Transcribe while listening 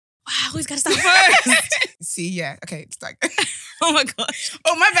always gotta start first. See, yeah. Okay, it's like... Oh my gosh.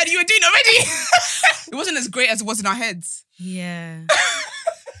 Oh, my bad, you were doing it already. It wasn't as great as it was in our heads. Yeah.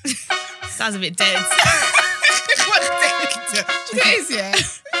 Sounds a bit dead. What dead? Do you know what it is, yeah?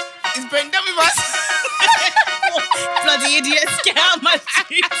 It's brain done with us. Bloody idiots, get out of my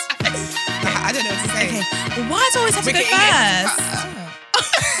street. I don't know what to say. Okay, well, why does it always have to go first?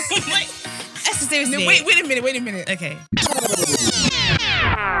 Wait, Esther, seriously. No, wait a minute. Okay.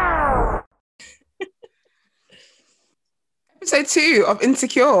 Episode 2 of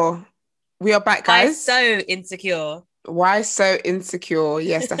Insecure. We are back, guys. Why so insecure? Why so insecure?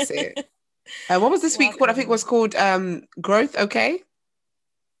 Yes, that's it. What was this week? What I think was called Growth, okay?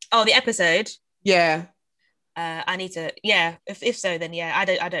 Oh, the episode? Yeah. I need to. Yeah. If so, then yeah. I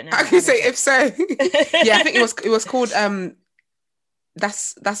don't know. I can say if so. Yeah, I think it was called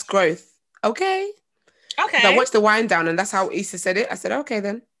that's Growth. Okay. Okay. I watched the wind down and that's how Issa said it. I said, okay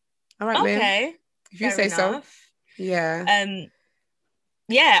then. All right, man. Okay. If you say so. Yeah.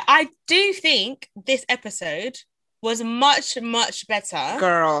 Yeah, I do think this episode was much, much better,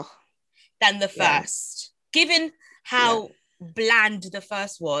 girl, than the first. Given how bland the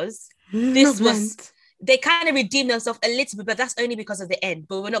first was, this was. They kind of redeemed themselves a little bit, but that's only because of the end.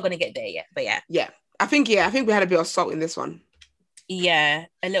 But we're not going to get there yet. But yeah. Yeah. I think we had a bit of salt in this one. Yeah.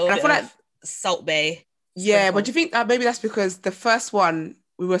 A little bit of Salt Bay. Yeah. But do you think that maybe that's because the first one,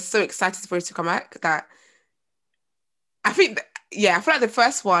 we were so excited for it to come back that I feel like the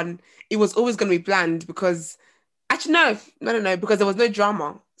first one, it was always going to be bland because actually, no, because there was no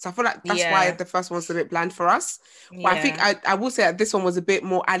drama. So I feel like that's why the first one's a bit bland for us. But I think I will say that this one was a bit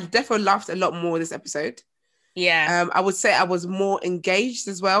more, I definitely laughed a lot more this episode. Yeah. I would say I was more engaged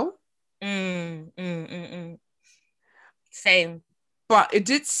as well. Same. But it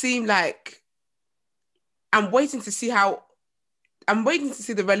did seem like I'm waiting to see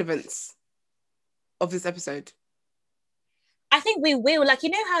the relevance of this episode. I think we will. Like, you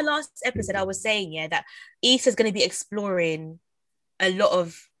know how last episode I was saying, that Issa's going to be exploring a lot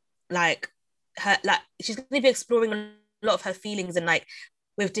of she's going to be exploring a lot of her feelings and like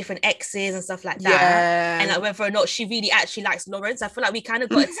with different exes and stuff like that. Yeah. And like whether or not she really actually likes Lawrence. I feel like we kind of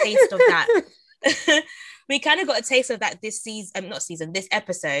got a taste of that. We kind of got a taste of that this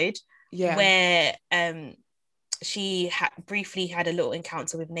episode. Yeah. Where she briefly had a little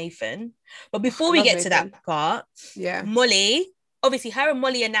encounter with Nathan. But before we get to that part, Molly, obviously her and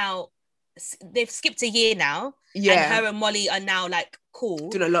Molly are now, they've skipped a year now. Yeah. And her and Molly are now like cool.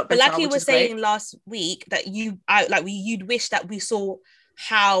 Doing a lot better, but like you were saying last week, that you'd wish that we saw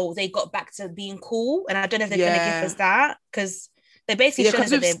how they got back to being cool. And I don't know if they're going to give us that, because they basically shown us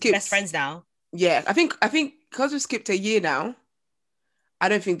that they're best friends now. Yeah, I think because we've skipped a year now, I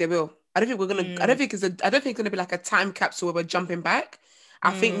don't think they will. I don't think it's gonna be like a time capsule where we're jumping back.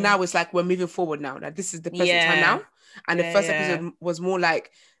 I think now it's like we're moving forward now. Like this is the present time now. And the first episode was more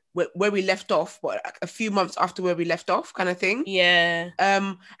like where we left off, but a few months after where we left off, kind of thing. Yeah.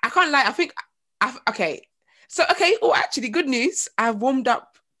 I can't lie. I think Oh, actually, good news. I've warmed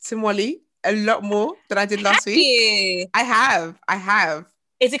up to Molly a lot more than I did last week. I have.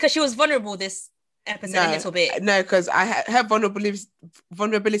 Is it because she was vulnerable this episode a little bit? No, because her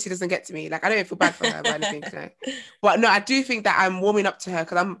vulnerability doesn't get to me. Like, I don't feel bad for her or anything. No. But no, I do think that I'm warming up to her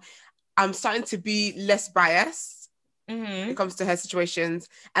because I'm starting to be less biased when it comes to her situations,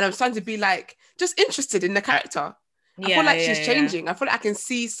 and I'm starting to be like just interested in the character. I feel like she's changing. I feel like I can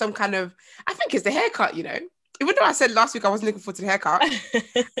see some kind of. I think it's the haircut, you know. Even though I said last week I wasn't looking forward to the haircut,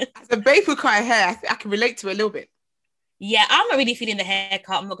 as a babe who cut her hair, I can relate to it a little bit. Yeah, I'm not really feeling the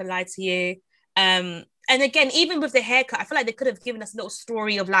haircut. I'm not gonna lie to you. And again, even with the haircut, I feel like they could have given us a little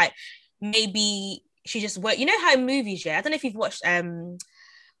story of like maybe she just worked. You know how in movies, I don't know if you've watched.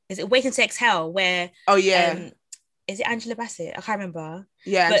 Is it Waiting to Exhale? Where is it Angela Bassett? I can't remember.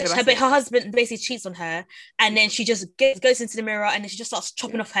 Yeah, but her husband basically cheats on her, and then she just goes into the mirror, and then she just starts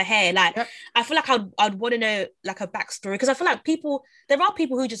chopping off her hair. Like, I feel like I'd want to know like a backstory, because I feel like there are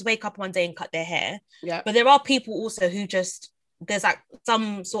people who just wake up one day and cut their hair. Yeah. But there are people also who just there's like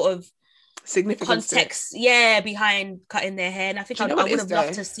some sort of significant context, behind cutting their hair, and I think I would have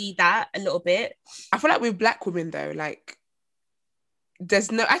loved to see that a little bit. I feel like with Black women though, like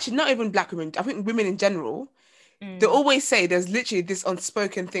there's not even Black women. I think women in general. They always say there's literally this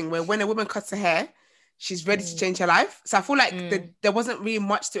unspoken thing where when a woman cuts her hair, she's ready to change her life. So I feel like there wasn't really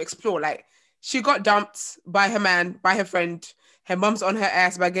much to explore. Like, she got dumped by her man, by her friend. Her mum's on her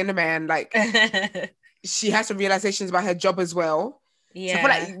ass by getting a man. Like, she has some realizations about her job as well. Yeah. So I feel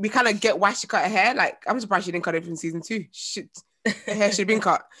like we kind of get why she cut her hair. Like, I'm surprised she didn't cut it from season 2. Shit. Her hair should have been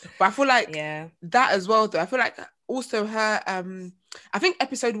cut. But I feel like that as well, though. I feel like also her I think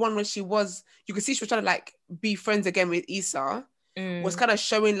episode 1 when you could see she was trying to like be friends again with Issa was kind of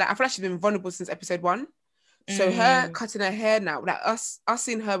showing like I feel like she's been vulnerable since episode 1. So her cutting her hair now, like us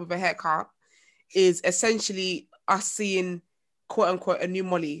seeing her with a haircut is essentially us seeing quote unquote a new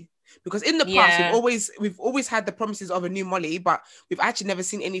Molly. Because in the past we've always had the promises of a new Molly, but we've actually never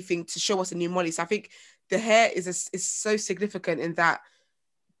seen anything to show us a new Molly. So I think the hair is so significant in that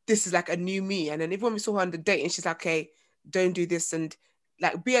this is like a new me. And then even when we saw her on the date and she's like, okay, don't do this and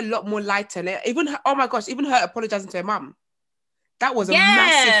like be a lot more lighter. And even her, oh my gosh, even her apologizing to her mum. That was a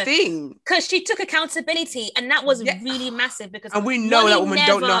massive thing. Because she took accountability and that was really massive because and we know that women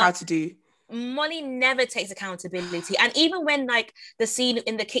don't know how to do. Molly never takes accountability. And even when like the scene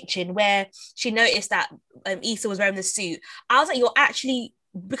in the kitchen where she noticed that Issa was wearing the suit, I was like, you're actually,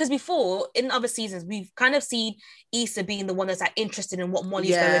 because before in other seasons we've kind of seen Issa being the one that's like interested in what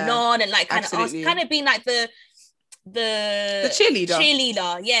Molly's going on and like kind of being like the cheerleader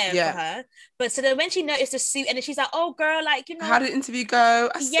for her. But so then when she noticed the suit and then she's like, oh girl, like, you know, how did the interview go?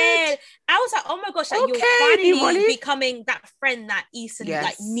 I was like, oh my gosh, like you're finally becoming that friend that Issa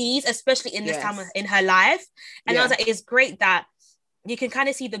like needs, especially in this time in her life. And I was like, it's great that you can kind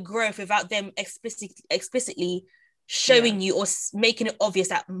of see the growth without them explicitly showing you or making it obvious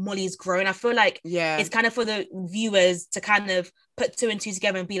that Molly's growing. I feel like it's kind of for the viewers to kind of put 2 and 2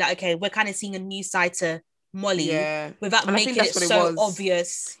 together and be like, okay, we're kind of seeing a new side to Molly without making it so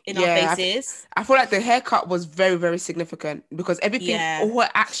obvious in our faces. I feel like the haircut was very, very significant because everything, all her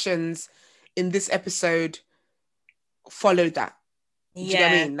actions in this episode followed that. Do you know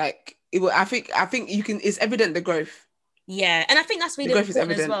what I mean? Like I think you can. It's evident the growth. Yeah, and I think that's really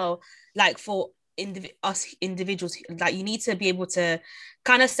important as well. Like for us individuals, like you need to be able to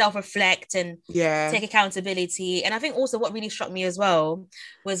kind of self-reflect and take accountability. And I think also what really struck me as well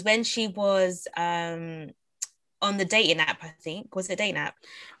was when she was on the dating app, I think. Was it a dating app?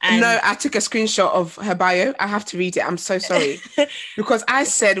 No, I took a screenshot of her bio. I have to read it. I'm so sorry. Because I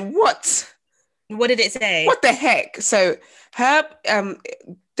said, what? What did it say? What the heck? So her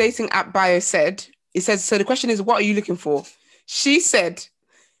dating app bio said, it says, so the question is, what are you looking for? She said,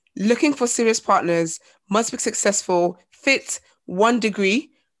 looking for serious partners, must be successful, fit, 1 degree,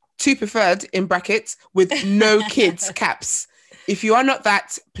 2 preferred, in brackets, with no kids, caps. If you are not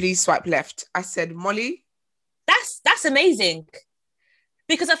that, please swipe left. I said, Molly, that's amazing,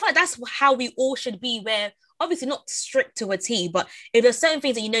 because I feel like that's how we all should be, where obviously not strict to a T, but if there's certain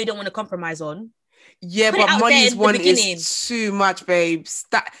things that you don't want to compromise on, but Molly's one is too much, babes.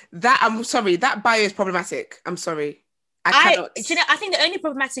 That I'm sorry, that bio is problematic. I'm sorry, I cannot. I think the only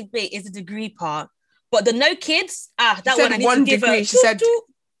problematic bit is the degree part, but the no kids, that she one I need 1 to give degree. her. She said,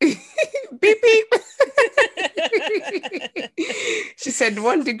 beep beep. She said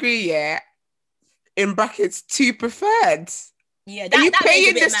 1 degree, in brackets, 2 preferred. Yeah, that, you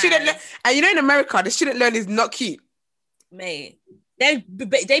paying the student loan, and you know in America the student loan is not cute, mate. They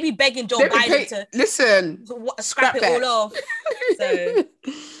be begging Joe Biden to scrap it all off. So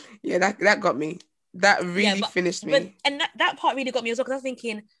yeah, that got me. That really finished me. And that part really got me as well, because I was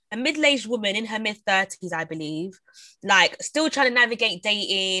thinking a middle-aged woman in her mid-30s, I believe, like still trying to navigate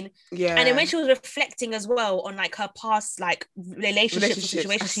dating. Yeah. And then when she was reflecting as well on like her past like relationships and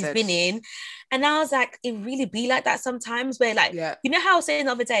situations she's been in, and I was like, it really be like that sometimes, where like, you know how I was saying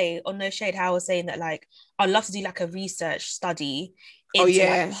the other day on No Shade, how I was saying that like I'd love to do like a research study into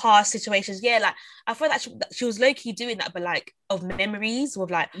like past situations. Yeah, like I feel like she was low-key doing that, but like of memories of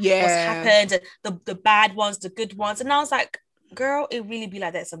like what's happened, and the bad ones, the good ones. And I was like, girl, it really be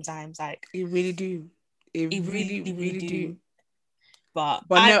like that sometimes. Like it really do. It really do. But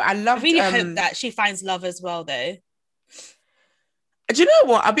no, I really hope that she finds love as well, though. Do you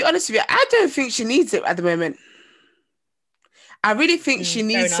know what? I'll be honest with you. I don't think she needs it at the moment. I really think she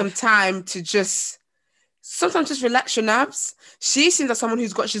needs some time to sometimes just relax your nerves. She seems like someone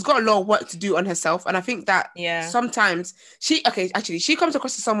she's got a lot of work to do on herself. And I think that sometimes she comes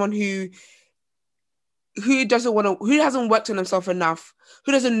across as someone who hasn't worked on themselves enough,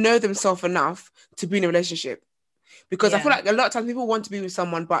 who doesn't know themselves enough to be in a relationship. Because I feel like a lot of times people want to be with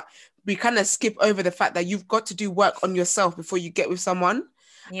someone, but we kind of skip over the fact that you've got to do work on yourself before you get with someone.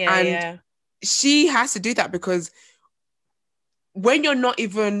 She has to do that, because when you're not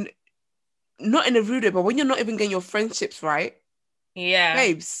in a rude way, but when you're not even getting your friendships right,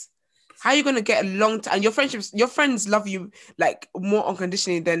 babes, how are you going to get along? And your friends love you like more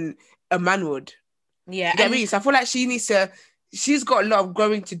unconditionally than a man would. Yeah. You get me? So I feel like she's got a lot of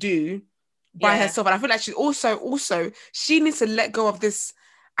growing to do by herself. And I feel like she also she needs to let go of this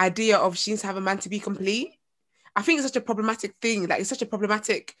idea of she needs to have a man to be complete. I think it's such a problematic thing. Like it's such a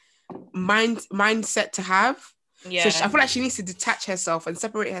problematic mindset to have, So I feel like she needs to detach herself and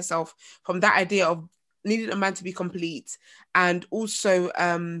separate herself from that idea of needing a man to be complete, and also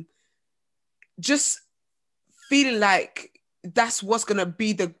just feeling like that's what's gonna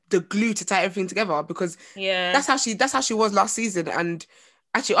be the glue to tie everything together, because that's how she was last season, and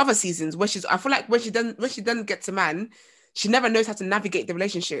actually other seasons where I feel like when she doesn't get to man, she never knows how to navigate the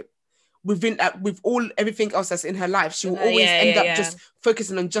relationship within with everything else that's in her life. She will always end up just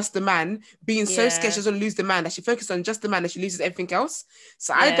focusing on just the man, being so scared she doesn't lose the man that she focuses on just the man and she loses everything else.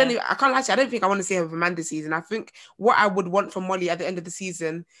 So I can't lie to you, I don't think I want to see her with a man this season. I think what I would want from Molly at the end of the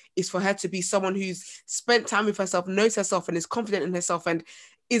season is for her to be someone who's spent time with herself, knows herself, and is confident in herself, and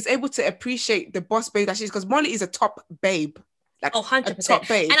is able to appreciate the boss babe that she is, because Molly is a top babe. Like 100%. A top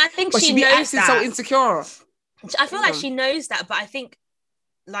babe. And I think she knows that. So insecure. I feel like she knows that, but I think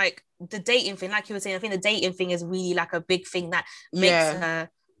like the dating thing, like you were saying, I think the dating thing is really like a big thing that makes her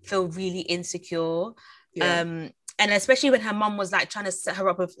feel really insecure. And especially when her mum was like trying to set her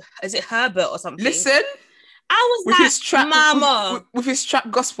up with, is it Herbert or something? Listen, I was like, Mama, with his trap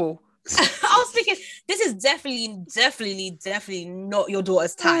gospel. I was thinking, this is definitely not your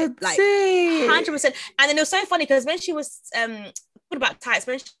daughter's type. Like 100%. And then it was so funny because when she was what about types?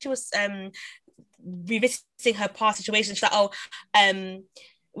 When she was revisiting her past situation, she's like,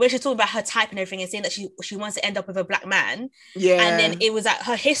 when she's talking about her type and everything and saying that she wants to end up with a black man. Yeah. And then it was like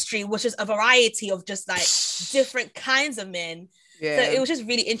her history was just a variety of just like different kinds of men. Yeah. So it was just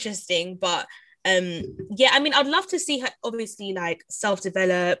really interesting. But I mean, I'd love to see her obviously like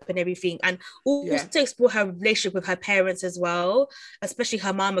self-develop and everything, and also to explore her relationship with her parents as well, especially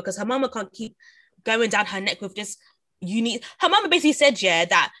her mama, because her mama can't keep going down her neck with this her mama basically said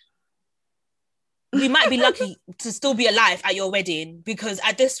that we might be lucky to still be alive at your wedding, because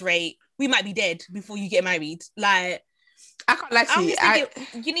at this rate we might be dead before you get married. Like, I can't lie to you.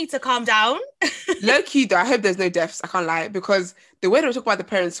 You need to calm down. Low key though, I hope there's no deaths. I can't lie, because the way they were talking about the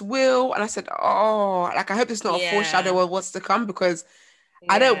parents' will, and I said, I hope it's not a foreshadow of what's to come, because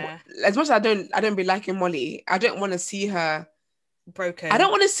I don't, as much as I don't be liking Molly, I don't want to see her broken. I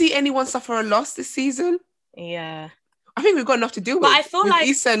don't want to see anyone suffer a loss this season. Yeah. I think we've got enough to deal with. But I feel like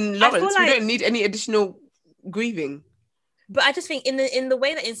Issa and Lawrence, we don't need any additional grieving. But I just think in the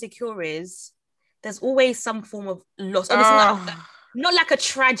way that Insecure is, there's always some form of loss. Obviously not like a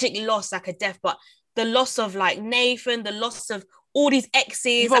tragic loss, like a death, but the loss of like Nathan, the loss of all these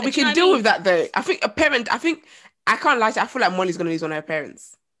exes. But we can deal with that though. I think I can't lie to you, I feel like Molly's going to lose one of her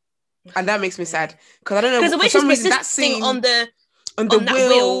parents. And that makes me sad. Because I don't know. Because the way she's persisting on the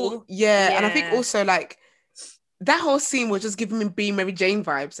will. Yeah. And I think also like, that whole scene was just giving me Being Mary Jane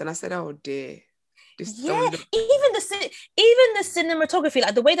vibes, and I said, "Oh dear." Even the cinematography,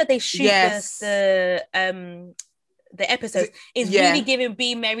 like the way that they shoot the episodes, is really giving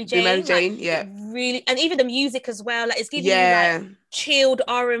Being Mary Jane. Mary Jane, really, and even the music as well. Like it's giving you like chilled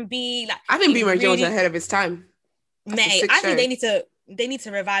R&B. Like I think Being Mary Jane was ahead of its time. Mate, I think they need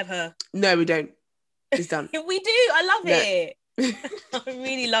to revive her. No, we don't. It's done. We do. I love it. I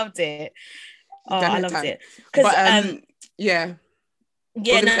really loved it. Oh, I loved it. Because I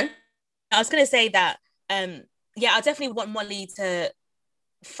was gonna say that I definitely want Molly to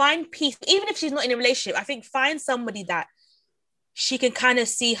find peace, even if she's not in a relationship. I think find somebody that she can kind of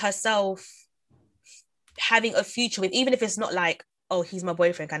see herself having a future with, even if it's not like, oh, he's my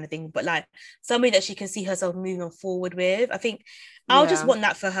boyfriend kind of thing, but like somebody that she can see herself moving forward with. I think I'll just want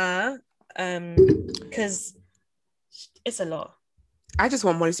that for her, because it's a lot. I just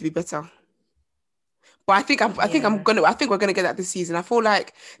want Molly to be better. But I think we're gonna get that this season. I feel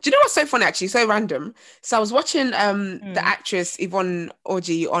like, do you know what's so funny actually? So random. So I was watching the actress Yvonne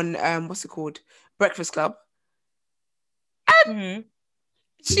Orji on what's it called? Breakfast Club. And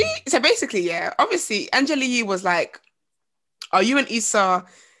so basically, obviously Angela Yee was like, are you and Issa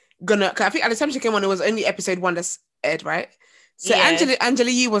gonna, cause I think at the time she came on, it was only episode 1 that's aired, right? So Angela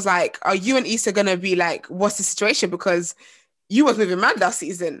Yee was like, are you and Issa gonna be like, what's the situation? Because you was moving mad last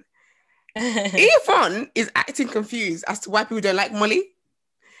season. Yvonne is acting confused as to why people don't like Molly,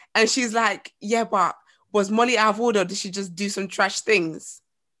 and she's like, yeah, but was Molly out of order, or did she just do some trash things?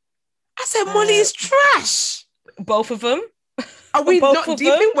 I said, Molly is trash. Both of them. Are we not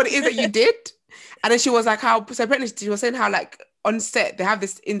deeping what it is that you did? And then she was like, so apparently she was saying how like on set they have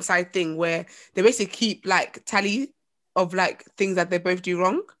this inside thing where they basically keep like tally of like things that they both do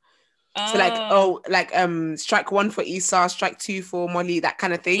wrong. So like, strike 1 for Issa, strike 2 for Molly, that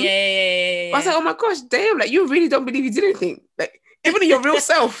kind of thing. Yeah. I was like, oh my gosh, damn, like you really don't believe you did anything, like even in your real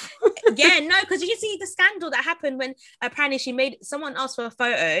self. Because you see the scandal that happened when apparently someone asked for a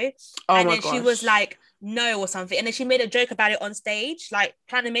photo, and then she was like, no or something, and then she made a joke about it on stage, like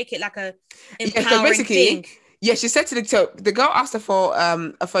trying to make it like a empowering thing. Yeah, she said to the girl asked her for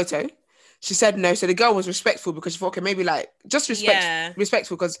a photo. She said no. So the girl was respectful because she thought, okay, maybe like just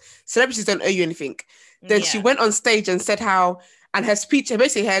respectful because celebrities don't owe you anything. Then she went on stage and said how, and her speech,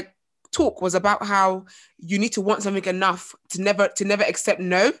 basically her talk was about how you need to want something enough to never accept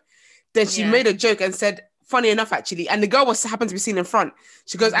no. Then she made a joke and said, funny enough, actually, and the girl happened to be seen in front.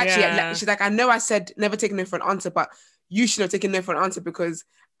 She goes, actually, she's like, I know I said never take no for an answer, but you should have taken no for an answer because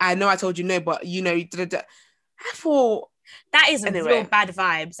I know I told you no, but you know, I thought that is real bad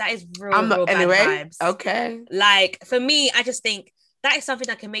vibes. That is real bad vibes. Okay. Like for me, I just think that is something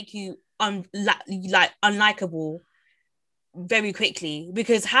that can make you unlikable very quickly,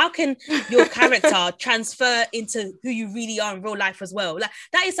 because how can your character transfer into who you really are in real life as well? Like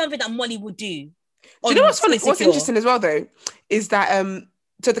that is something that Molly would do. Do you know what's funny? What's interesting as well though is that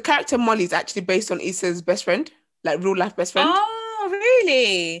so the character Molly is actually based on Issa's best friend, like real life best friend. Oh,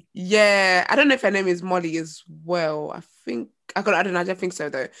 really? Yeah, I don't know if her name is Molly as well. I don't know. I don't think so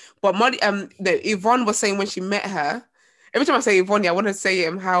though. But Molly, Yvonne was saying when she met her. Every time I say Yvonne, I want to say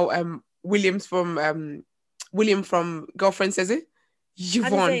how William from Girlfriend says it.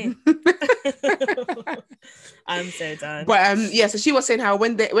 Yvonne. I'm so done. But so she was saying how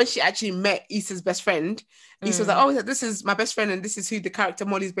when she actually met Issa's best friend, Issa was like, oh, this is my best friend and this is who the character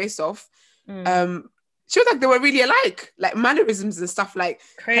Molly's based off. She was like, they were really alike, like mannerisms and stuff, like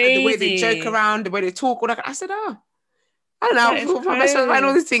kind of the way they joke around, the way they talk. All that. I said, I don't know. My best friend and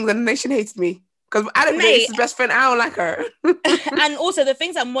all these things, and the nation hates me because I don't know Issa's best friend. I don't like her. And also the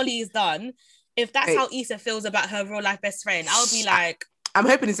things that Molly has done. If that's how Issa feels about her real life best friend, I'll be like, I'm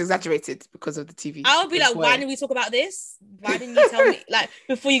hoping it's exaggerated because of the TV. I'll be like, why didn't we talk about this? Why didn't you tell me? Like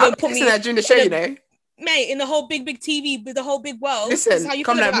before you go put me during the show, you know, mate, in the whole big TV with the whole big world. Listen, how you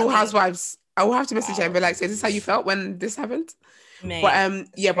come like Real Housewives. I will have to message her and be like, so is this how you felt when this happened? Mate, but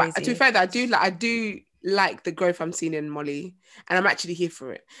to be fair, I do like the growth I'm seeing in Molly, and I'm actually here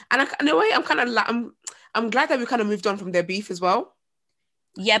for it. And in a way, I'm kind of like, I'm glad that we kind of moved on from their beef as well.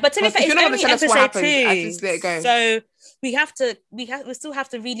 Yeah, but to be fair, if you're not going to tell us what happened, I just let it go. So we still have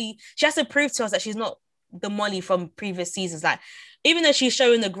to really. She has to prove to us that she's not the Molly from previous seasons. Like, even though she's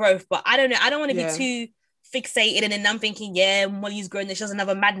showing the growth, but I don't know. I don't want to be too fixated, and then I'm thinking, yeah, Molly's grown, and she doesn't have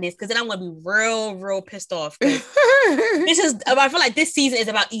a madness, because then I'm gonna be real pissed off. I feel like this season is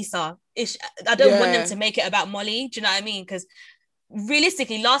about Issa. I don't want them to make it about Molly. Do you know what I mean? Because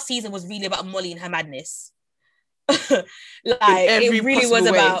realistically, last season was really about Molly and her madness. It really was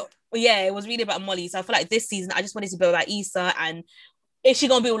about it was really about Molly. So I feel like this season I just wanted to be about Issa, and is she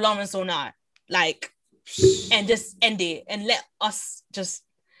gonna be with Lawrence or not? Like, and just end it and let us just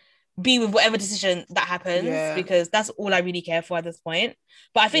be with whatever decision that happens, because that's all I really care for at this point.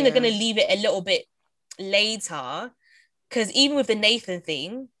 But I think they're gonna leave it a little bit later, because even with the Nathan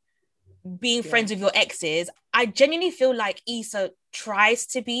thing, being friends with your exes, I genuinely feel like Issa tries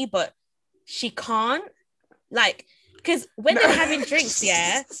to be, but she can't. Like, because when they're having drinks,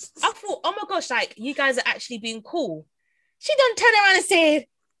 I thought, oh my gosh, like, you guys are actually being cool. She done turn around and said,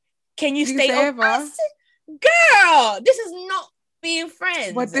 can you stay over? I said, girl, this is not being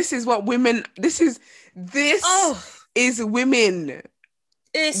friends. But this is what women, this is women.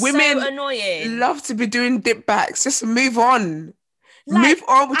 It's women so annoying. Love to be doing dip backs. Just move on. Like, move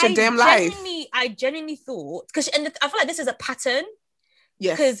on with your damn life. I genuinely thought, because I feel like this is a pattern.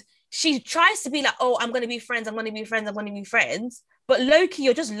 Yes. Because she tries to be like, oh, I'm going to be friends. But low-key,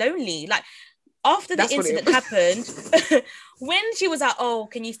 you're just lonely. Like, after the incident happened, when she was like, oh,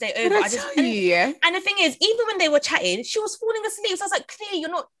 can you stay over? And the thing is, even when they were chatting, she was falling asleep. So I was like, clearly, you're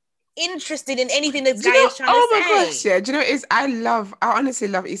not interested in anything this guy is trying to say. Oh my gosh, yeah. Do you know what it is? I honestly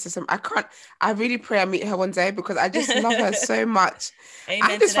love Issa. I really pray I meet her one day, because I just love her so much.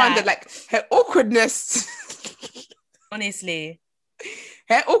 I just find that, like, her awkwardness. Honestly.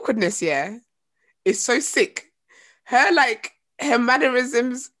 Her awkwardness, is so sick. Her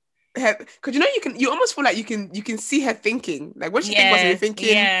mannerisms, because you almost feel like you can see her thinking. Like, when she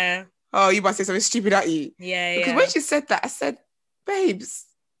thinking, oh, you must say something stupid at you. Because when she said that, I said, babes,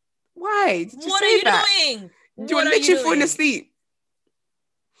 why? What are you doing? You were literally falling asleep.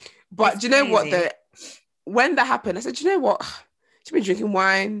 But do you know what? When that happened, I said, do you know what? She's been drinking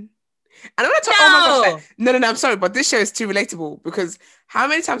wine. And I'm oh my gosh, like, no, I'm sorry, but this show is too relatable, because how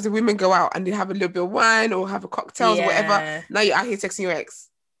many times do women go out and they have a little bit of wine or have a cocktails or whatever? Now you're out here texting your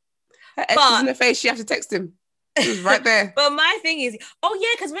ex. Her ex is in the face, she has to text him. He was right there. But my thing is,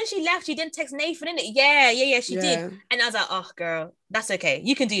 because when she left, she didn't text Nathan, innit? She did. And I was like, oh, girl, that's okay.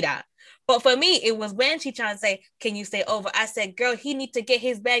 You can do that. But for me, it was when she tried to say, can you stay over? I said, girl, he needs to get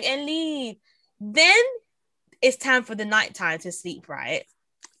his bag and leave. Then it's time for the nighttime to sleep, right?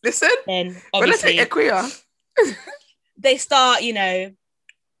 Listen, when I say Equia, They start, you know,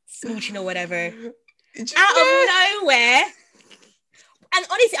 smooching or whatever. Out of nowhere. And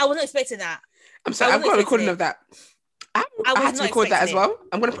honestly, I wasn't expecting that. I'm sorry, I've got a recording of that. I had to record that as well.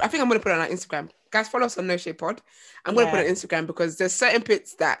 I think I'm gonna put it on our Instagram. Guys, follow us on No Shade Pod. I'm gonna put it on Instagram because there's certain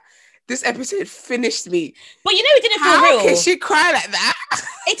bits that this episode finished me. But you know, it didn't feel real. How can she cry like that?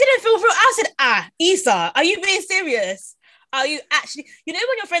 It didn't feel real. I said, Issa, are you being serious? Are you actually? You know,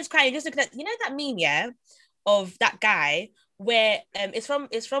 when your friend's crying, you just look at, you know, that meme, yeah, of that guy where it's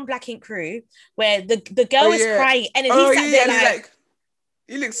from Black Ink Crew, where the girl is crying and then he's sat there like,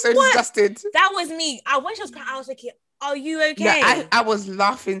 you look so disgusted. That was me. When she was crying, I was like, are you okay? No, I was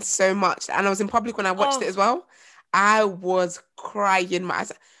laughing so much, and I was in public when I watched it as well. I was crying. I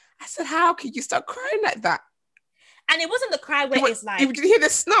said, how can you start crying like that? And it wasn't the cry where it's like, did you hear the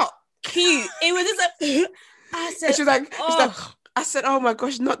snot? Cute. It was just I said, and she was like, I said, oh my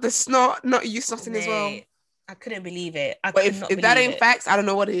gosh, not the snot, not you snotting as well. I couldn't believe it. But if that ain't facts, I don't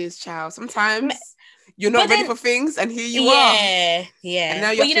know what it is, child. Sometimes you're not ready for things, and here you are. Yeah. And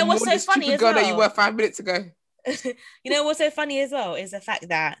now you know what's so funny as well? That you were 5 minutes ago. You know what's so funny as well is the fact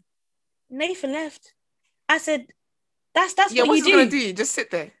that Nathan left. I said, that's what you do. What's he gonna do? Just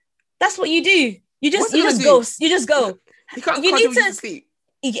sit there. That's what you do. You just go. You just go. He can't. You need to sleep.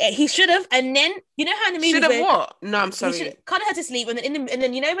 Yeah, he should have. And then you know how in the movie should have what? No, I'm sorry. He can't have to sleep, and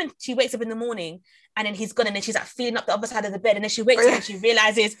then you know when she wakes up in the morning, and then he's gone, and then she's like feeling up the other side of the bed, and then she wakes up and she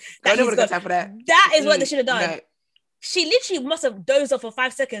realizes that he's gone. Time for that. That is what they should have done. No. She literally must have dozed off for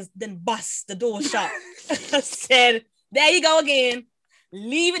 5 seconds, then bust the door shut. I said, "There you go again."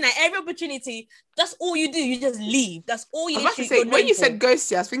 Leaving at every opportunity. That's all you do. You just leave. That's all you do. When you said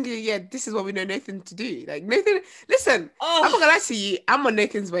ghosty, I was thinking, this is what we know Nathan to do. Like Nathan, listen, I'm not gonna lie to you. I'm on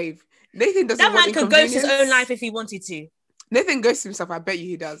Nathan's wave. Nathan doesn't want inconvenience. That man could ghost his own life if he wanted to. Nathan ghosts himself. I bet you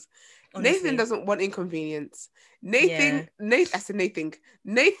he does. Honestly. Nathan doesn't want inconvenience. Nathan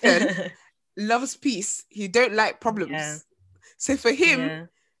loves peace. He don't like problems. Yeah. So for him,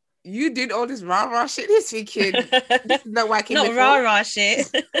 you did all this rah-rah shit this weekend. This is not why I came here for. Not rah-rah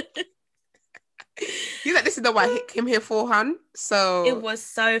shit. He's like, this is not why I came here for, hun. So it was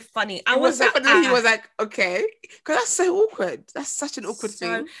so funny. He was like, okay. Because that's so awkward. That's such an awkward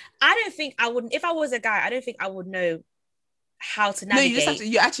thing. I don't think I would, if I was a guy, I don't think I would know how to navigate. No,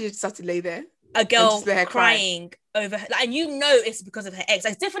 you actually just have to lay there. A girl crying over her, like, and you know it's because of her ex.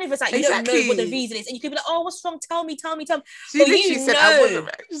 Like, it's different if it's like you don't know what the reason is, and you could be like, "Oh, what's wrong? Tell me." She literally said, "I wasn't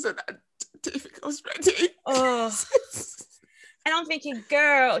ready." She said, "I didn't think I was ready." Oh, and I'm thinking,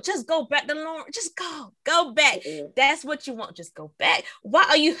 girl, just go back to Lauren. Just go back. That's what you want. Just go back. Why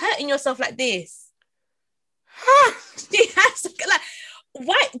are you hurting yourself like this? She has to, like,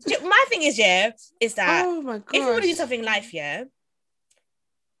 why? My thing is, is that if you want to do something in life,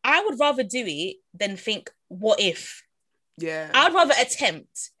 I would rather do it than think, what if? Yeah. I would rather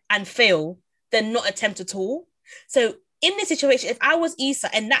attempt and fail than not attempt at all. So in this situation, if I was Issa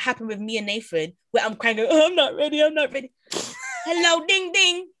and that happened with me and Nathan, where I'm crying, I'm not ready. Hello, ding,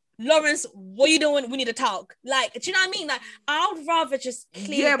 ding. Lawrence, what are you doing? We need to talk. Like, do you know what I mean? Like, I would rather just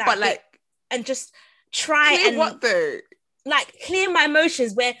clear that bit and just try and... what though? Like, clear my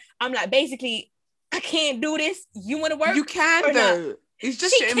emotions where I'm like, basically, I can't do this. You want to work? You can though. Not? It's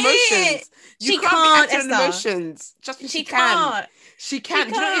just your emotions. You can't be acting on emotions. Just she can. She can.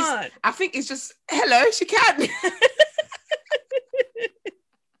 Do you know I think it's just, hello, she can.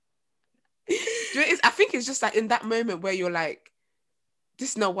 I think it's just like in that moment where you're like, this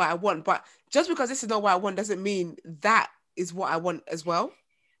is not what I want. But just because this is not what I want doesn't mean that is what I want as well.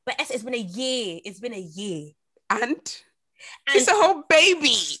 But it's been a year. It's been a year. And it's a whole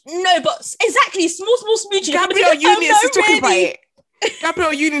baby. No, but exactly. Small smooching. Gabrielle Union is talking about it.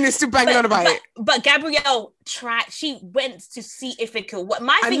 Gabrielle Union is still banging on about it. But Gabrielle tried. She went to see if it could. What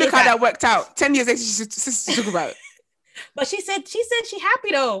my thing look how that worked out. 10 years later, she's talking about it. But she said she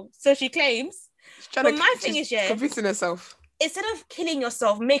happy though. So she claims. But my thing is, convincing herself. Instead of killing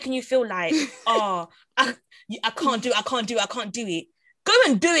yourself, making you feel like, I can't do it. Go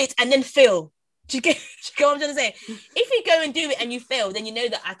and do it and then fail. Do you get what I'm trying to say? If you go and do it and you fail, then you know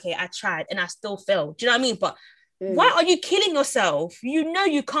that, okay, I tried and I still failed. Do you know what I mean? But why are you killing yourself? You know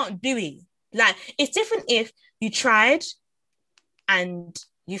you can't do it. Like, it's different if you tried and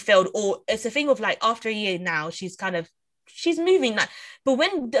you failed, or it's a thing of like, after a year now, she's moving. Like, but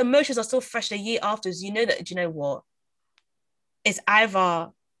when the emotions are still fresh a year after, you know that, do you know what? It's either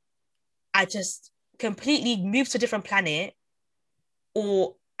I just completely move to a different planet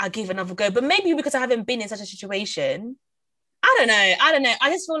or I give another go. But maybe because I haven't been in such a situation, I don't know. I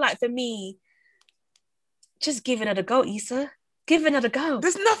just feel like for me, just give it a go, Issa. give it another go.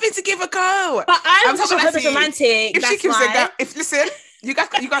 There's nothing to give a go. But I'm such a hopeless romantic. If she keeps a go, listen, you guys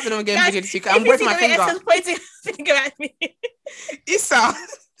are not getting video this week. I'm waving my finger. Essence pointing finger at me. Issa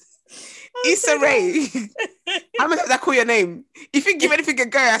Rae. I'm gonna have that call your name. If you give anything a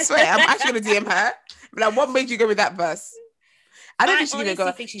go, I swear, I'm actually gonna DM her. But like, what made you go with that verse? I don't think she's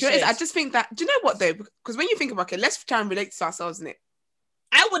gonna go. I just think that. Do you know what though? Because when you think about it, let's try and relate to ourselves, innit?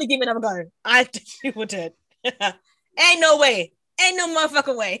 I wouldn't give it another go. I definitely wouldn't. Ain't no way. Ain't no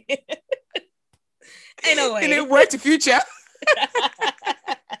motherfucking way. Ain't no way. In a word to future.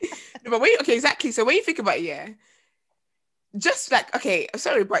 No, but exactly. So when you think about it, yeah, just like, okay, I'm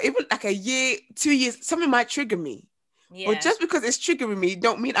sorry, but even like a year, 2 years, something might trigger me. Yeah. But just because it's triggering me,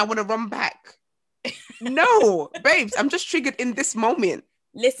 don't mean I want to run back. No, babes, I'm just triggered in this moment.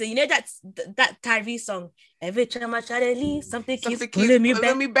 Listen, you know that Tyrese song. Every time I try to leave, something keeps pulling me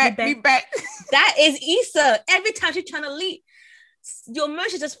back. That is Issa. Every time she's trying to leave, your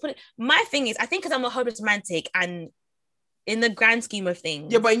emotions just put it. My thing is, I think because I'm a hopeless romantic, and in the grand scheme of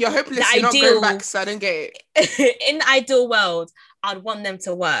things, yeah, but in your hopeless, you're not going back, so I don't get it. In the ideal world, I'd want them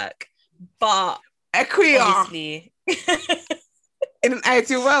to work, but obviously, in an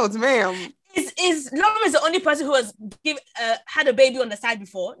ideal world, ma'am. Is Lauren's the only person who has had a baby on the side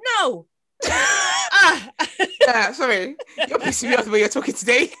before? No. Yeah, sorry. You're pissing me off the way you're talking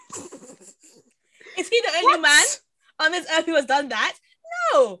today. Is he the only man on this earth who has done that?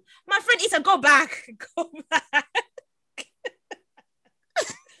 No. My friend Issa, go back. Go back.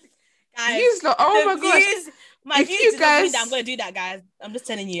 Guys, oh my gosh. My views guys, I'm going to do that, guys. I'm just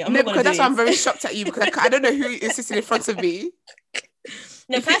telling you. Because that's why I'm very shocked at you, because I don't know who is sitting in front of me.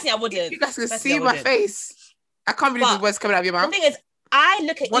 No, personally, I wouldn't. You guys can see my face. I can't believe the words coming out of your mouth. The thing is, I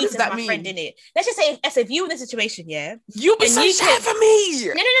look at Issa as my friend, innit? Let's just say, if you in this situation, yeah, you be so shy for me.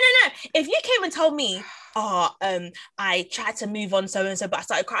 No. If you came and told me, I tried to move on so and so, but I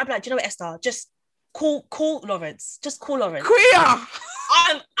started crying, I'd be like, do you know what, Esther? Just call Lawrence. Just call Lawrence. Queer.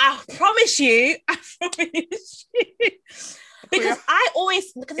 I promise you. Because I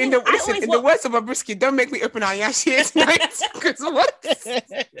always... In the words of Bobrisky, don't make me open our yashi tonight. Because what?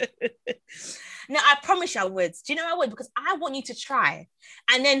 No, I promise you I would. Do you know I would? Because I want you to try.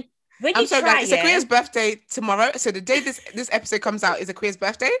 And then when you try... It's Aquaria's birthday tomorrow. So the day this episode comes out is Aquaria's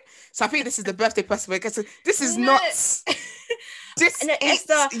birthday. So I think this is the birthday person. Because this is not... This is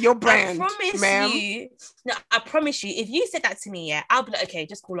your brand, ma'am. I promise you, if you said that to me, yeah, I'll be like, okay,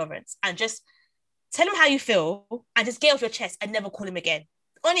 just call Lawrence and just tell him how you feel and just get off your chest and never call him again.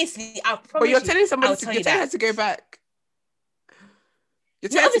 Honestly, I promise. But you're telling somebody you're telling her to go back. You're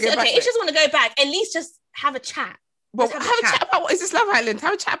telling her to go back. If she doesn't want to go back, at least just have a chat. Well, have a chat about what? Is this Love Island?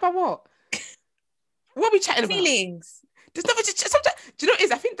 Have a chat about what? What are we chatting about? Feelings. There's nothing to chat. Do you know what it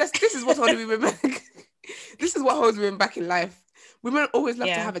is? I think this is what's holding women back. This is what holds women back in life. Women always love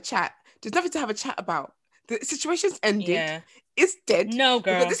to have a chat. There's nothing to have a chat about. The situation's ended. Yeah. It's dead. No,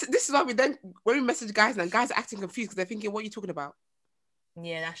 girl. This is why when we message guys and guys are acting confused because they're thinking, what are you talking about?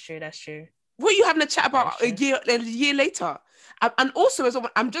 Yeah, that's true. What are you having a chat about a year later? And also, as well,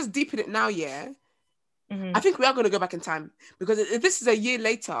 I'm just deep in it now, yeah? Mm-hmm. I think we are going to go back in time. Because if this is a year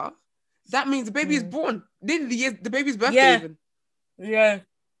later, that means the baby is born. The baby's birthday even. Yeah.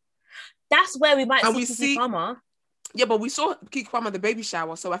 That's where we might see Keke Palmer. Yeah, but we saw Keke Palmer at the baby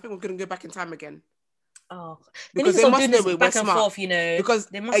shower, so I think we're going to go back in time again. Oh, because they must know we're smart. Forth, you know. Because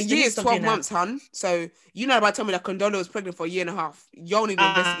a year is 12 months, hun. So you know about telling me that Condola was pregnant for a year and a half. You only know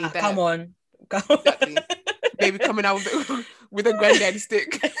investigate that. Come on. Exactly. Baby coming out with a granddaddy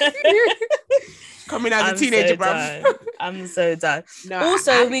stick. Coming out as a teenager, bruv. I'm so done. No,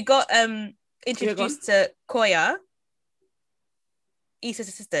 also, we got introduced to Koya, Issa's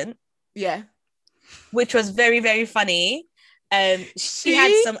assistant. Yeah. Which was very, very funny. She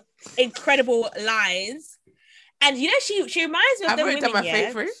had some incredible lines, and you know she reminds me of the women,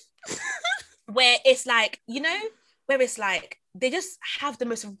 where it's like, you know, where it's like they just have the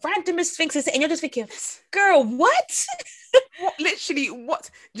most randomest things to say, and you're just thinking, girl, what? What? Literally, what?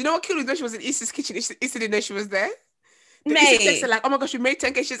 Do you know what killed me when she was in Issa's kitchen? Issa didn't know she was there. Mate. Issa like, oh my gosh, we made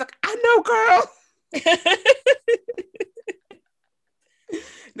 10K. She's like, I know, girl.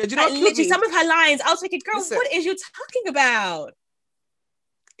 No, do you know what literally some of her lines, I was thinking, girl, what is you talking about?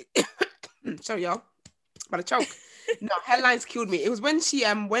 Sorry, y'all. About to choke. No, her lines killed me. It was when she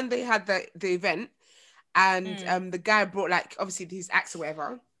when they had the event and the guy brought like obviously his acts or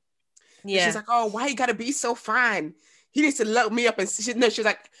whatever. Yeah. She's like, oh, why you gotta be so fine? He needs to lock me up and she's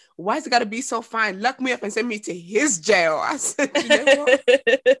like, why is it gotta be so fine? Lock me up and send me to his jail. I said, you know what?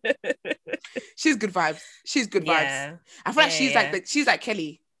 She's good vibes. I feel like she's like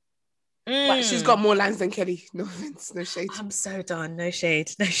Kelly. But she's got more lines than Kelly. No offense, no shade. I'm so done. No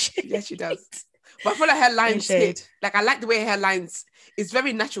shade. No shade. Yeah, she does. But I feel like her lines hit. Like, I like the way her lines is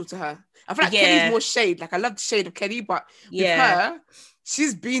very natural to her. I feel like Kelly's more shade. Like, I love the shade of Kelly, but with her,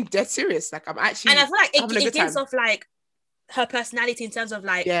 she's being dead serious. Like, I'm actually, and I feel like it gives off like her personality in terms of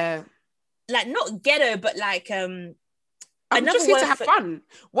like, like not ghetto, but like I'm just here to have fun.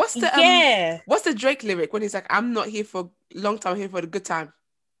 What's the Drake lyric when he's like, I'm not here for a long time, I'm here for the good time?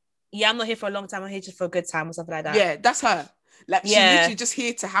 Yeah, I'm not here for a long time, I'm here just for a good time or something like that. Yeah, that's her. Like, she's literally just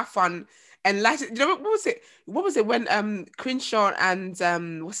here to have fun. And like, you know, what was it? What was it when Crenshaw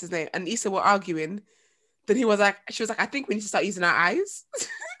and what's his name and Issa were arguing? Then she was like, I think we need to start using our eyes.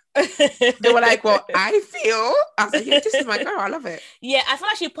 They were like, well, I feel. I was like, yeah, this is my girl. I love it. Yeah, I feel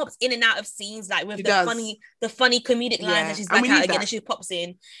like she pops in and out of scenes like with the funny comedic lines, and she's back out again, and she pops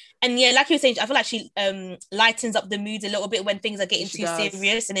in. And yeah, like you were saying, I feel like she lightens up the mood a little bit when things are getting too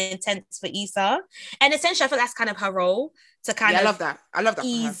serious and intense for Issa. And essentially, I feel that's kind of her role to kind of I love that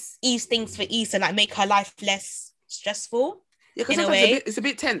ease things for Issa, like make her life less stressful. Yeah, because sometimes it's a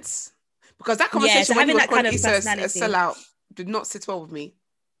bit tense. Because that conversation when he was calling Issa a sellout did not sit well with me.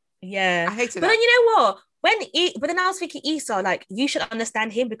 Yeah, I hated that. But then you know what? But then I was thinking, Issa, like, you should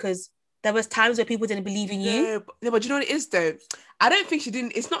understand him, because there was times where people didn't believe in you. No, but you know what it is though? I don't think she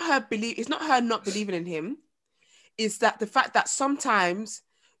didn't. It's not her not believing in him. It's that the fact that sometimes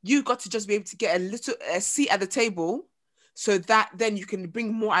you got to just be able to get a seat at the table, so that then you can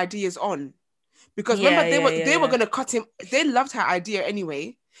bring more ideas on. Because remember, they were gonna cut him. They loved her idea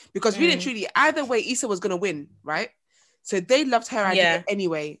anyway. Because really and truly, either way, Issa was gonna win, right? So they loved her idea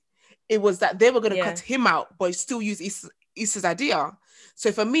anyway. It was that they were going to cut him out, but still use Issa's idea.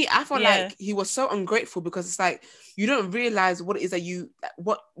 So for me, I felt like he was so ungrateful, because it's like, you don't realize what it is that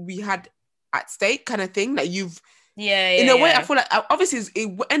what we had at stake, kind of thing. Like in a way, I feel like obviously it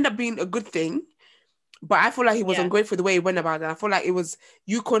would end up being a good thing, but I feel like he was ungrateful the way he went about it. I feel like it was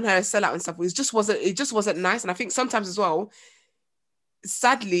you calling her a sellout and stuff. It just wasn't nice. And I think sometimes as well,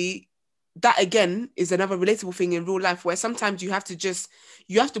 sadly, that again is another relatable thing in real life, where sometimes you have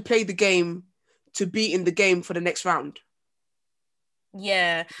to play the game to be in the game for the next round.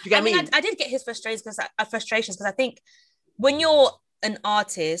 Yeah, I mean, I did get his frustrations because I think when you're an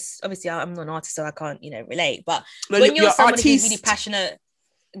artist, obviously I'm not an artist, so I can't relate. But when you're someone who's really passionate,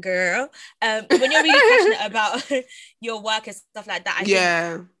 girl, when you're really passionate about your work and stuff like that, I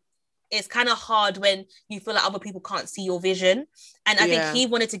think it's kind of hard when you feel like other people can't see your vision. And I think he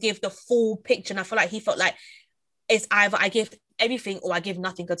wanted to give the full picture. And I feel like he felt like it's either I give everything or I give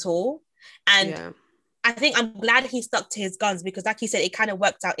nothing at all. And I think I'm glad he stuck to his guns, because like you said, it kind of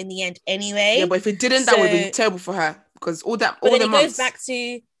worked out in the end anyway. Yeah, but if it didn't, that would have been terrible for her, because all the months. Goes back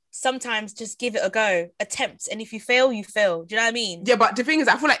to sometimes just give it a go, attempt. And if you fail, you fail. Do you know what I mean? Yeah, but the thing is,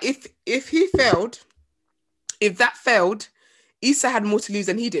 I feel like if that failed, Issa had more to lose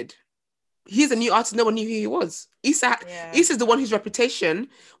than he did. He's a new artist, no one knew who he was. Issa's the one whose reputation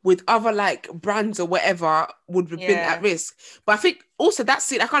with other like brands or whatever would have been at risk. But I think also that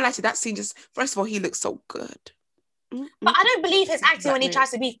scene, I can't lie to you, that scene, just first of all, he looks so good. But I don't believe his acting when he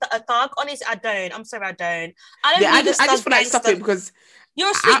tries to be a thug. Honestly, I don't. I'm sorry, I don't. I just feel like stop it, because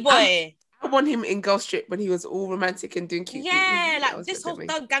you're a sweet boy. I want him in Girl Strip when he was all romantic and doing cute. Yeah, like this whole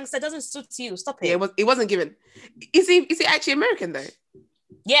thug gangster doesn't suit you. Stop it. Yeah, it wasn't given. Is he actually American though?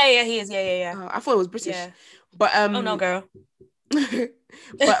 Yeah, he is. Yeah. Oh, I thought it was British. Yeah. But oh no, girl.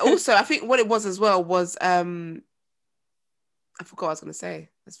 But also, I think what it was as well was I forgot what I was gonna say.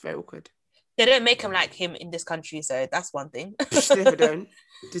 That's very awkward. They don't make him like him in this country, so that's one thing. They never don't.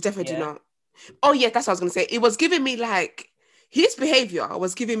 They definitely do not. Oh yeah, that's what I was gonna say. It was giving me like his behavior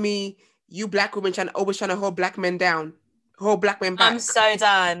was giving me you black women always trying to hold black men down, hold black men back. I'm so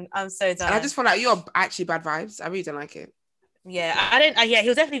done. And I just feel like you're actually bad vibes. I really don't like it. Yeah, I don't. He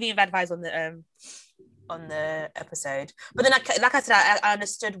was definitely being bad vibes on the episode. But then, like I said, I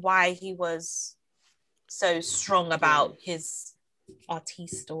understood why he was so strong about his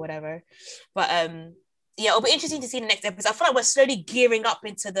artiste or whatever. But it'll be interesting to see the next episode. I feel like we're slowly gearing up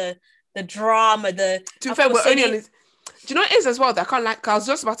into the drama. To be fair, we're only on this. Do you know what it is as well? That I can't like. I was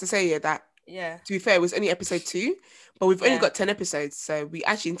just about to say that. Yeah. To be fair, it was only episode 2, but we've only got 10 episodes, so we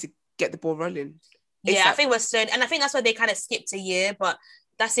actually need to get the ball rolling. Yeah, I think we're slowing, and I think that's why they kind of skipped a year, but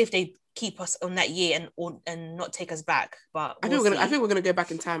that's if they keep us on that year and not take us back. But I think we're gonna go back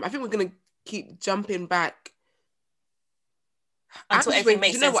in time. I think we're gonna keep jumping back until everything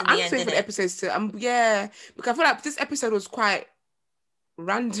makes sense. I'm waiting for the episodes to because I feel like this episode was quite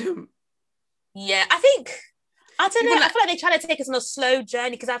random. Yeah, I don't know. I feel like they try to take us on a slow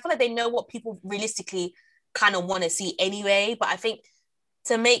journey, because I feel like they know what people realistically kind of want to see anyway. But I think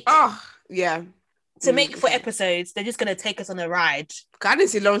to make. Oh, yeah. To make 4 episodes, they're just gonna take us on a ride. I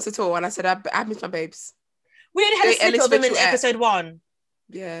didn't see Lawrence at all, and I said I miss my babes. We only had a snippet of him in episode 1.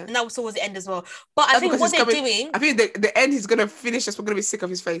 Yeah, and that was towards the end as well. But I think what they're doing, I think the end, he's gonna finish us. We're gonna be sick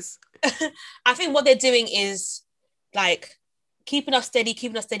of his face. I think what they're doing is like keeping us steady,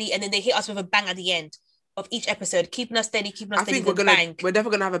 and then they hit us with a bang at the end of each episode, keeping us steady, steady. I think we're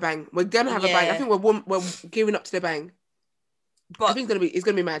definitely gonna have a bang. We're gonna have a bang. I think we're gearing up to the bang. But I think it's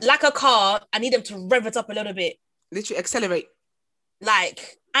gonna be mad. Like a car, I need them to rev it up a little bit. Literally accelerate.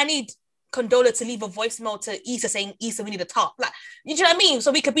 Like I need Condola to leave a voicemail to Issa saying, "Issa, we need a top." Like, you know what I mean?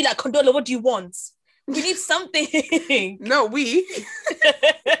 So we could be like, Condola, what do you want? We need something. No, we.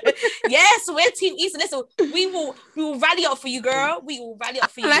 Yes, we're Team Issa. Listen, we will rally up for you, girl. We will rally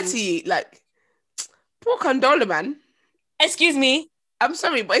up for you. Actually, like, poor Condola, man. Excuse me. I'm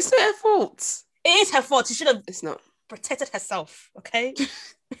sorry, but it's not her fault. It is her fault. She should have. It's not. Protected herself, okay?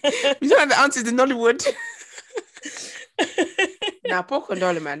 You don't have the answers in Nollywood. Nah, poor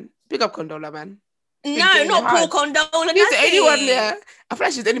Condola, man. Big up Condola, man. No, not poor Condola. She's the only one there. I feel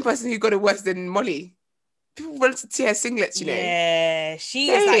like she's the only person who got it worse than Molly. People want to tear her singlets, you know. Yeah, she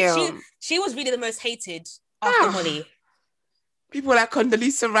is like she was really the most hated after Molly. People like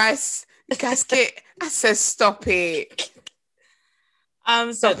Condoleezza Rice, Gasket. I said, stop it.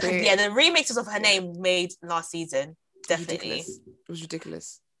 So yeah, the remixes of her name made last season. Definitely. It was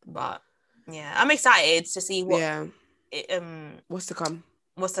ridiculous. But yeah, I'm excited to see what what's to come.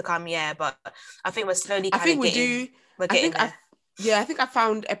 Yeah, but I think we're slowly I think I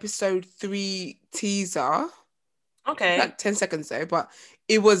found episode 3 teaser. Okay. Like 10 seconds though, but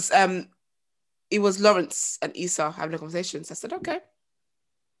it was Lawrence and Issa having a conversation. So I said, okay.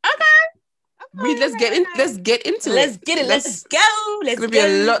 Let's get into it. Let's go. It's gonna be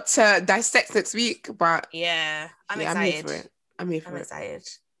a lot to dissect next week, but yeah, I'm excited. I'm here for it. Excited.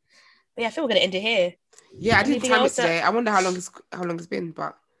 But yeah, I think we're gonna end it here. Yeah, I didn't time it today. I wonder how long it's been,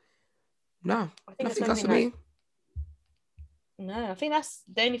 but no, I think nothing else for me. No, I think that's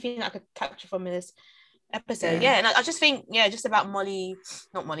the only thing that I could capture from this episode. Yeah, and I just think, just about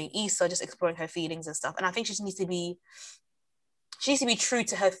Issa just exploring her feelings and stuff. And I think she needs to be true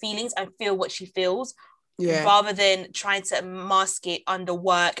to her feelings and feel what she feels, rather than trying to mask it under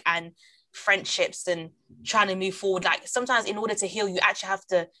work and friendships and trying to move forward. Like sometimes in order to heal, you actually have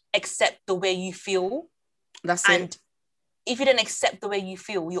to accept the way you feel. That's it. And if you don't accept the way you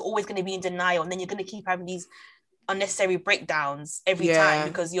feel, you're always going to be in denial, and then you're going to keep having these unnecessary breakdowns every time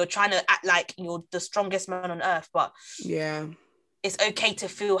because you're trying to act like you're the strongest man on earth. But it's okay to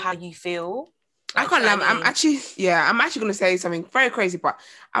feel how you feel. I can't lie. I'm actually going to say something very crazy, but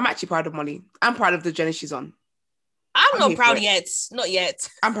I'm actually proud of Molly. I'm proud of the journey she's on. I'm not proud yet. Not yet.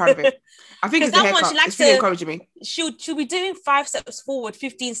 I'm proud of it. I think it's the haircut. It's really encouraging me. She'll be doing 5 steps forward,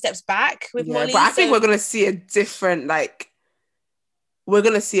 15 steps back with Molly. But I think we're going to see a different, we're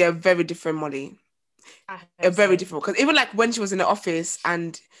going to see a very different Molly. Very different. Because even when she was in the office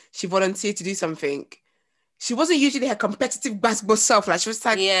and she volunteered to do something, she wasn't usually her competitive basketball self. Like she was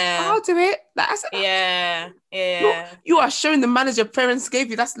like, I'll do it. You are showing the manager parents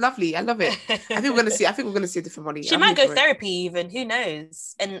gave you. That's lovely. I love it. I think we're gonna see a different Molly. She might go therapy even. Who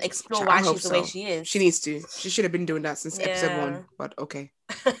knows? And explore why she's the way she is. She needs to. She should have been doing that since episode 1. But okay.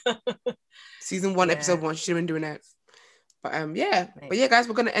 Season 1, episode 1. She should have been doing that. But But yeah, guys,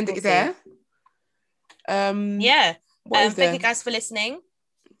 we're gonna end it there. Thank you guys for listening.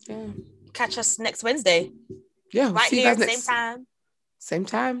 Yeah. Catch us next Wednesday. Yeah, right here, same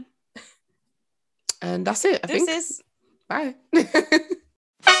time. And that's it. Deuces. Bye.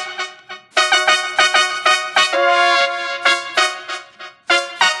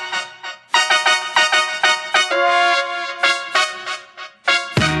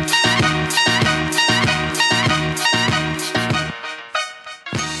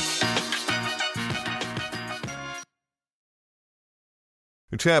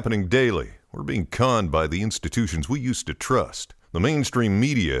 It's happening daily. We're being conned by the institutions we used to trust. The mainstream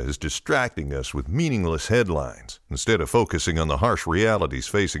media is distracting us with meaningless headlines instead of focusing on the harsh realities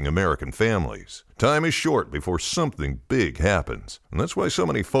facing American families. Time is short before something big happens, and that's why so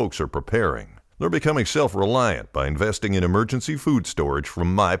many folks are preparing. They're becoming self-reliant by investing in emergency food storage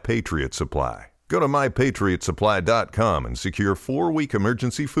from My Patriot Supply. Go to MyPatriotSupply.com and secure 4-week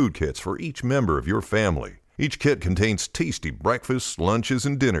emergency food kits for each member of your family. Each kit contains tasty breakfasts, lunches,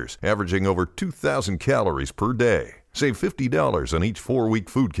 and dinners, averaging over 2,000 calories per day. Save $50 on each 4-week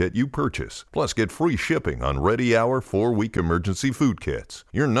food kit you purchase. Plus, get free shipping on Ready Hour 4-week emergency food kits.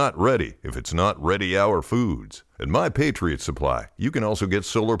 You're not ready if it's not Ready Hour Foods. At My Patriot Supply, you can also get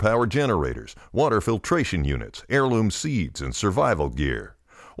solar power generators, water filtration units, heirloom seeds, and survival gear.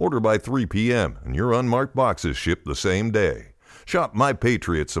 Order by 3 p.m. and your unmarked boxes ship the same day. Shop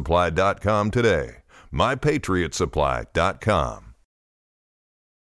MyPatriotSupply.com today. MyPatriotSupply.com.